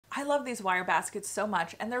I love these wire baskets so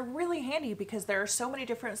much, and they're really handy because there are so many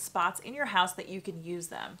different spots in your house that you can use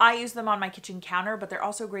them. I use them on my kitchen counter, but they're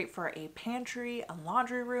also great for a pantry, a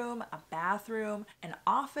laundry room, a bathroom, an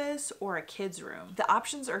office, or a kid's room. The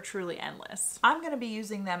options are truly endless. I'm going to be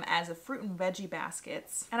using them as a fruit and veggie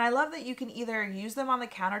baskets, and I love that you can either use them on the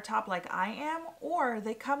countertop like I am, or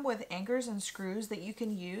they come with anchors and screws that you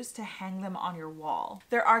can use to hang them on your wall.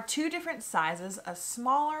 There are two different sizes, a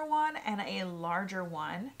smaller one and a larger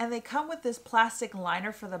one, and they come with this plastic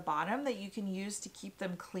liner for the bottom that you can use to keep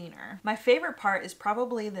them cleaner. My favorite part is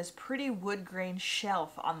probably this pretty wood grain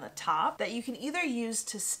shelf on the top that you can either use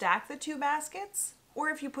to stack the two baskets, or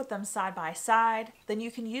if you put them side by side, then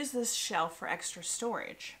you can use this shelf for extra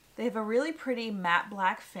storage. They have a really pretty matte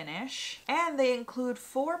black finish, and they include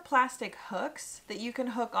 4 plastic hooks that you can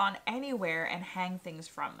hook on anywhere and hang things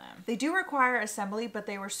from them. They do require assembly, but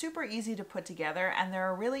they were super easy to put together, and there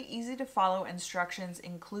are really easy to follow instructions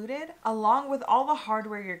included, along with all the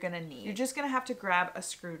hardware you're gonna need. You're just gonna have to grab a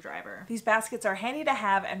screwdriver. These baskets are handy to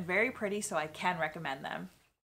have and very pretty, so I can recommend them.